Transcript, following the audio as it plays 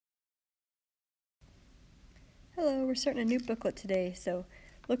Hello, we're starting a new booklet today, so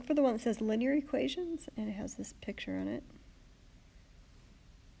look for the one that says linear equations, and it has this picture on it.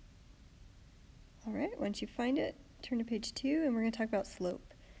 Alright, once you find it, turn to page 2, and we're going to talk about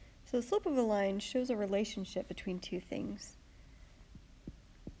slope. So the slope of a line shows a relationship between two things.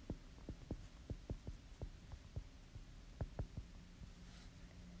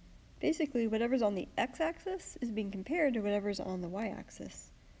 Basically, whatever's on the x-axis is being compared to whatever's on the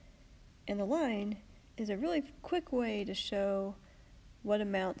y-axis. And the line is a really quick way to show what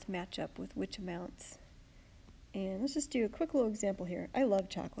amounts match up with which amounts. And let's just do a quick little example here. I love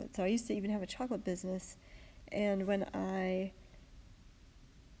chocolate, so I used to even have a chocolate business. And when I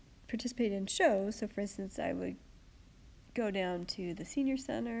participated in shows, so for instance, I would go down to the senior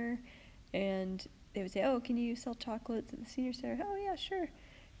center and they would say, oh, can you sell chocolates at the senior center? Oh yeah, sure.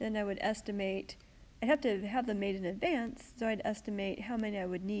 Then I would estimate, I'd have to have them made in advance, so I'd estimate how many I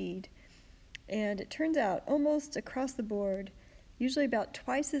would need. And it turns out almost across the board, usually about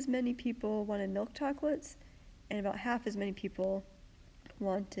twice as many people wanted milk chocolates and about half as many people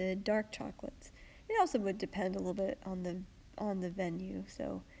wanted dark chocolates. It also would depend a little bit on the venue.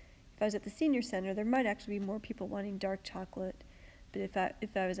 So if I was at the senior center, there might actually be more people wanting dark chocolate. But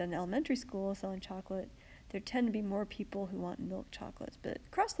if I was at an elementary school selling chocolate, there tend to be more people who want milk chocolates. But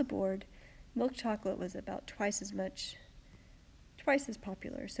across the board, milk chocolate was about twice as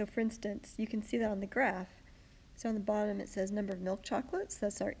popular. So for instance, you can see that on the graph. So on the bottom it says number of milk chocolates,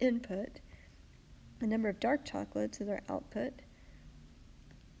 that's our input. The number of dark chocolates is our output.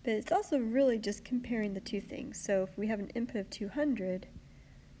 But it's also really just comparing the two things. So if we have an input of 200,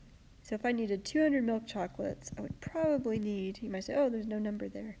 so if I needed 200 milk chocolates, I would probably need, you might say, oh, there's no number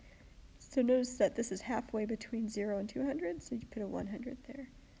there. So notice that this is halfway between 0 and 200, so you put a 100 there.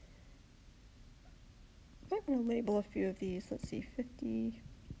 I'm going to label a few of these. Let's see, 50,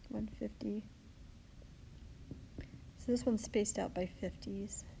 150. So this one's spaced out by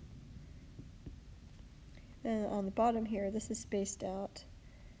 50s. And on the bottom here, this is spaced out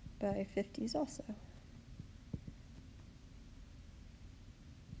by 50s also.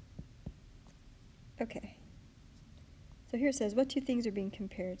 Okay. So here it says, what two things are being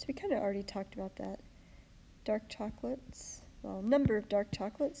compared? So we kind of already talked about that. Dark chocolates, well, number of dark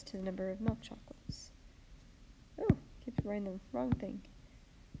chocolates to the number of milk chocolates. Oh, keeps writing the wrong thing.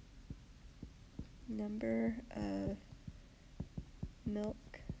 Number of milk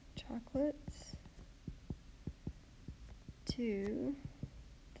chocolates to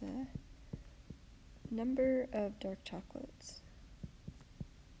the number of dark chocolates.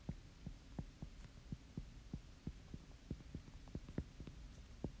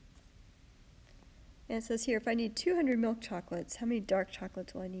 And it says here, if I need 200 milk chocolates, how many dark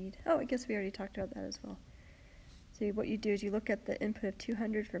chocolates will I need? Oh, I guess we already talked about that as well. So what you do is you look at the input of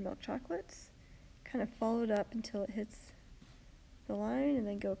 200 for milk chocolates, kind of follow it up until it hits the line, and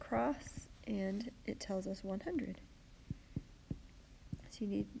then go across, and it tells us 100. So you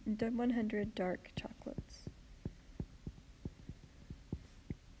need 100 dark chocolates.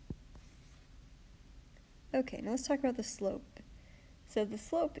 Okay, now let's talk about the slope. So the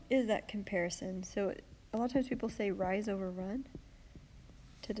slope is that comparison. So a lot of times people say rise over run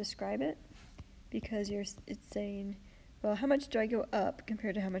to describe it, because it's saying, well, how much do I go up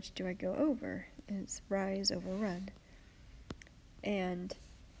compared to how much do I go over? And it's rise over run. And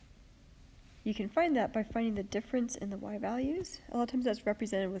you can find that by finding the difference in the y values. A lot of times that's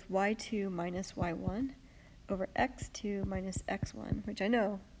represented with y2 minus y1 over x2 minus x1, which I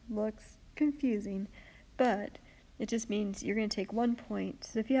know looks confusing, but it just means you're going to take 1 point.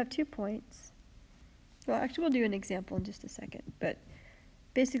 So if you have 2 points, well, actually we'll do an example in just a second, but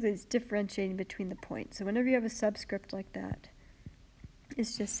basically it's differentiating between the points. So whenever you have a subscript like that,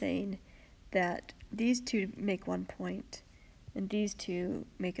 it's just saying that these two make 1 point and these two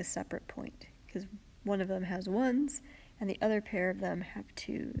make a separate point, because one of them has 1s and the other pair of them have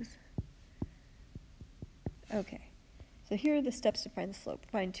 2s. Okay, so here are the steps to find the slope.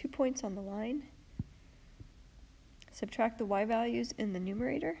 Find 2 points on the line, subtract the y values in the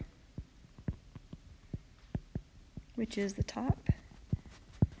numerator, which is the top,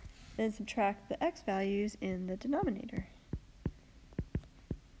 then subtract the x values in the denominator,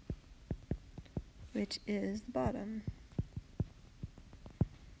 which is the bottom.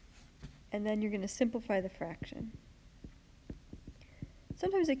 And then you're going to simplify the fraction.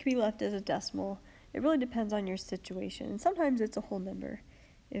 Sometimes it can be left as a decimal. It really depends on your situation. And sometimes it's a whole number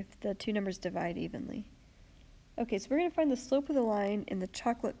if the two numbers divide evenly. Okay, so we're going to find the slope of the line in the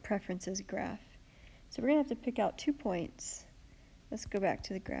chocolate preferences graph. So we're going to have to pick out 2 points. Let's go back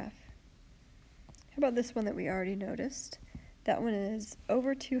to the graph. How about this one that we already noticed? That one is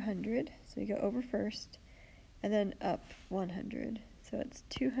over 200, so you go over first. and then up 100. So it's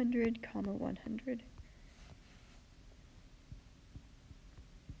 200 comma 100.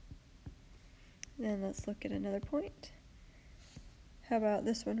 Then let's look at another point. How about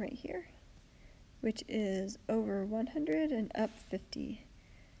this one right here, which is over 100 and up 50.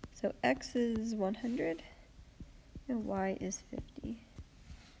 So x is 100 and y is 50.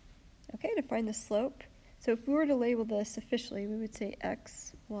 Okay, to find the slope, so if we were to label this officially, we would say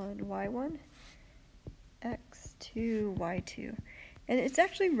x1, y1, x2, y2. And it's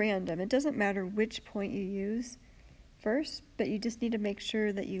actually random. It doesn't matter which point you use first, but you just need to make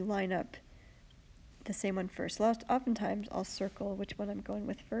sure that you line up the same one first. Oftentimes I'll circle which one I'm going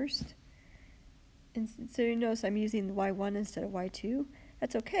with first. And so you notice I'm using y1 instead of y2.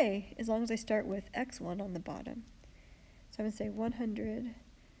 That's okay, as long as I start with x1 on the bottom. So I'm going to say 100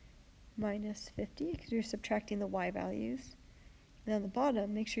 minus 50, because you're subtracting the y values. And on the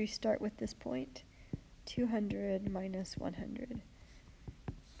bottom, make sure you start with this point, 200 minus 100.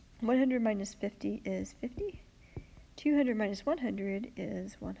 100 minus 50 is 50. 200 minus 100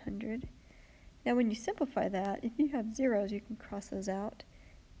 is 100. Now when you simplify that, if you have zeros, you can cross those out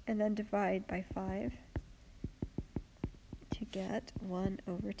and then divide by 5 to get 1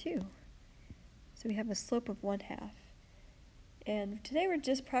 over 2. So we have a slope of 1/2. And today we're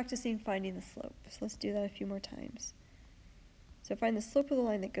just practicing finding the slope. So let's do that a few more times. So find the slope of the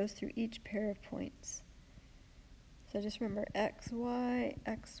line that goes through each pair of points. So just remember x, y,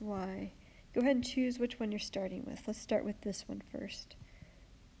 x, y. Go ahead and choose which one you're starting with. Let's start with this one first.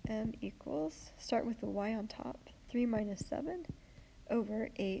 M equals, start with the y on top, 3 minus 7 over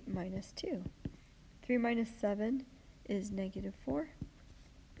 8 minus 2. 3 minus 7 is negative 4.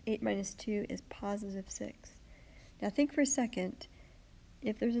 8 minus 2 is positive 6. Now think for a second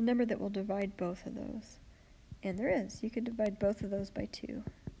if there's a number that will divide both of those. And there is. You could divide both of those by 2.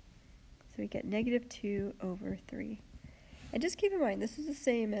 So we get negative 2 over 3. And just keep in mind, this is the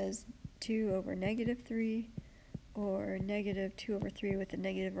same as 2 over negative 3 or negative 2 over 3 with the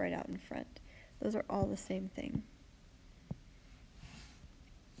negative right out in front. Those are all the same thing.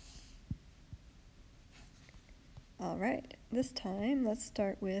 All right, this time let's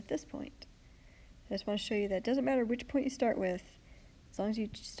start with this point. I just want to show you that it doesn't matter which point you start with, as long as you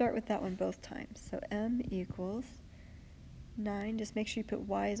start with that one both times. So m equals 9, just make sure you put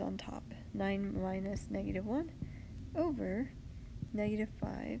y's on top. 9 minus negative 1 over negative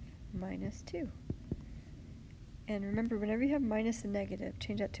 5 minus 2. And remember, whenever you have minus and negative,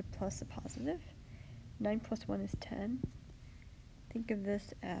 change that to plus a positive. 9 plus 1 is 10. Think of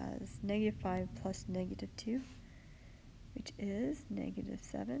this as negative 5 plus negative 2, which is negative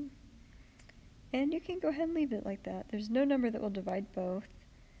 7. And you can go ahead and leave it like that. There's no number that will divide both.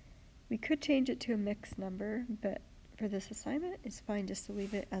 We could change it to a mixed number, but for this assignment, it's fine just to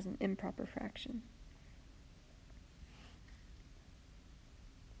leave it as an improper fraction.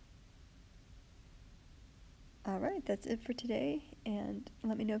 All right, that's it for today, and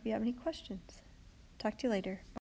let me know if you have any questions. Talk to you later.